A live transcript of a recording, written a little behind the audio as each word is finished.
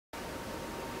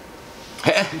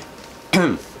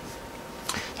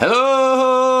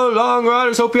Hello, long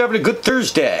riders. Hope you're having a good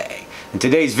Thursday. In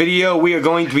today's video, we are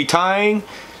going to be tying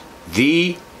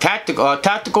the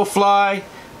tactical fly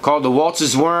called the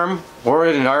Walt's worm, or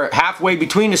in our halfway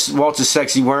between the Walt's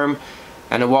sexy worm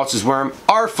and the Walt's worm.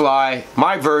 Our fly,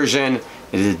 my version,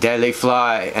 is a deadly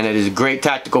fly, and it is a great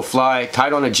tactical fly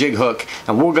tied on a jig hook.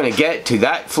 And we're going to get to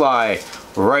that fly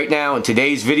right now in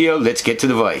today's video. Let's get to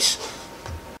the vise.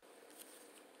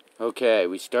 Okay,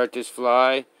 we start this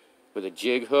fly with a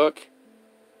jig hook,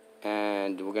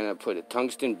 and we're going to put a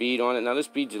tungsten bead on it. Now this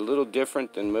bead's a little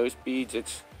different than most beads.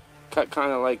 It's cut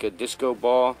kind of like a disco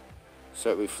ball,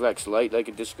 so it reflects light like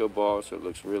a disco ball, so it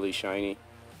looks really shiny.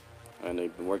 And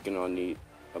they've been working on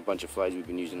a bunch of flies we've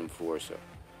been using them for, so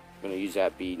I'm going to use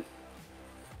that bead.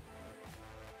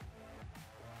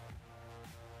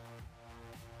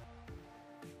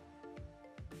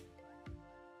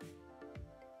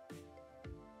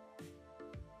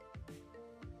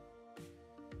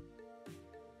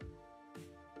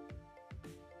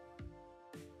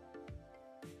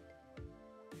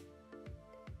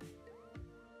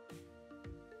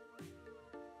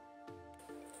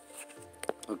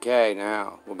 Okay,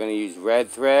 now we're going to use red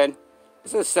thread.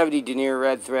 This is a 70 denier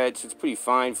red thread, so it's pretty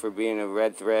fine for being a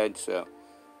red thread, so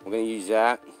we're going to use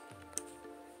that.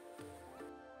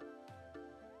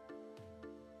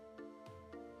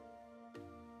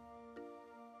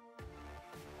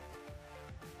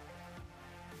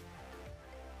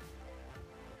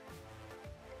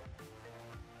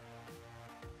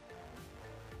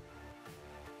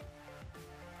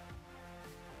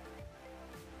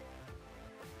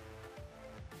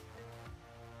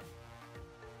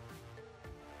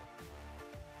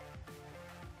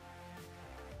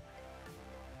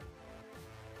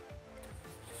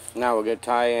 Now we're going to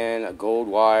tie in a gold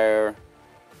wire,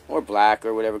 or black,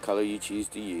 or whatever color you choose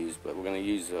to use, but we're going to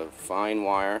use a fine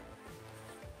wire.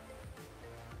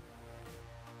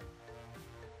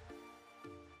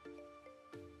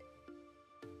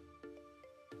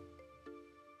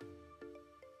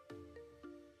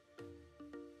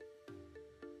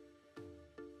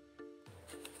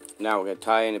 Now we're going to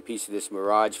tie in a piece of this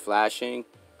Mirage flashing,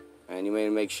 and you want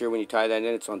to make sure when you tie that in,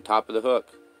 it's on top of the hook.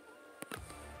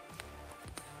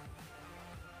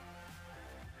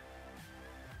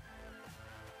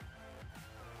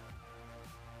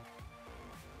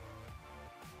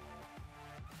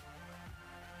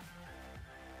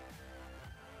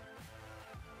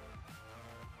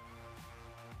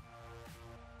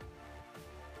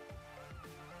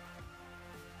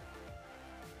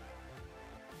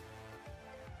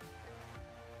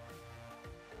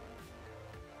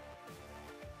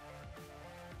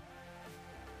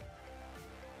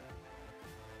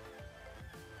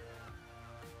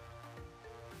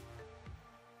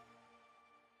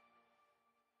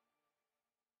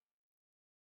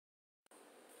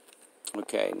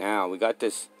 Okay, now we got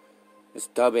this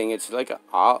dubbing. It's like a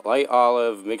light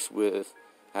olive mixed with,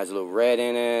 has a little red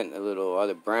in it, a little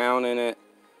other brown in it.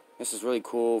 This is really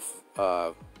cool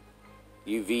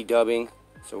UV dubbing,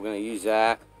 so we're going to use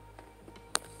that.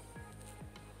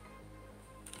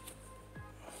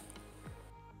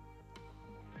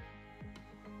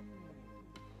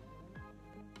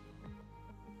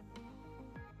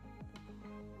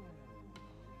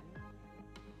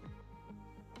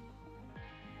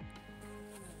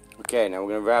 Okay, now we're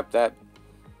going to wrap that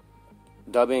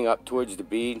dubbing up towards the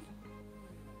bead.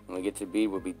 When we get to the bead,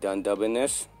 we'll be done dubbing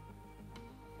this.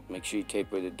 Make sure you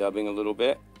taper the dubbing a little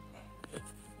bit.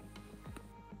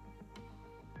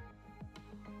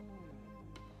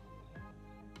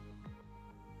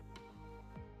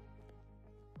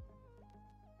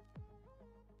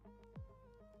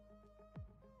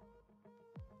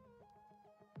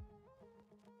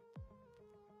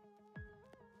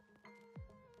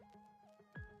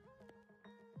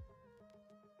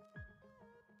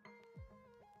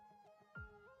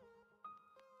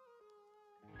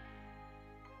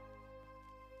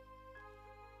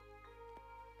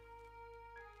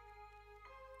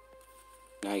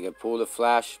 Now you can pull the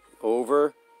flash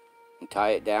over and tie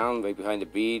it down right behind the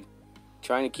bead,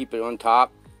 trying to keep it on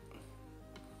top.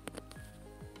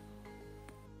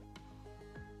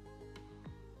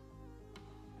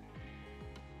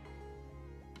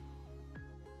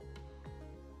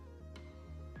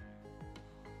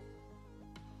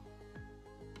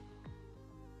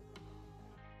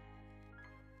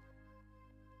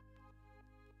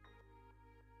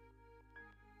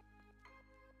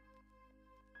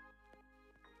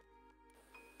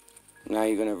 Now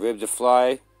you're going to rib the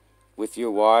fly with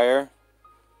your wire.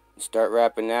 Start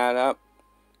wrapping that up.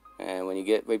 And when you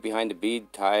get right behind the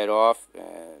bead, tie it off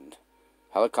and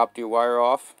helicopter your wire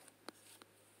off.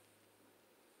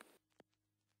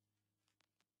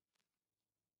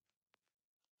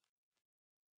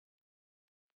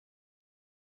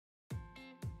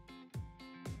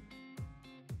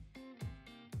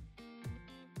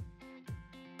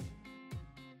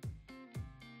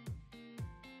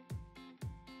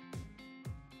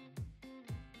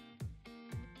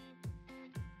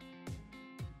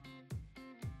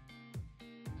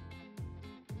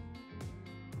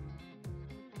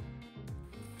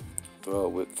 throw a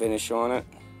whip finish on it.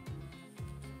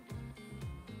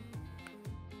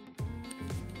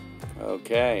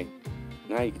 Okay,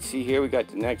 now you can see here we got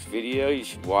the next video. You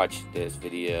should watch this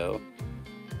video,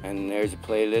 and there's a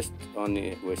playlist on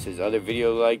the where it says other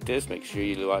video like this. Make sure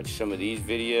you watch some of these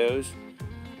videos,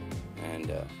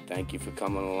 and thank you for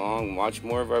coming along. Watch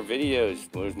more of our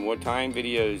videos. There's more tying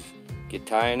videos. Get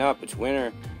tying up. It's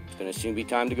winter. It's gonna soon be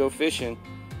time to go fishing.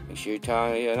 Make sure you're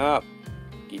tying up.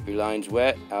 Keep your lines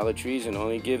wet, out of trees, and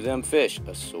only give them fish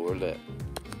a sore lip.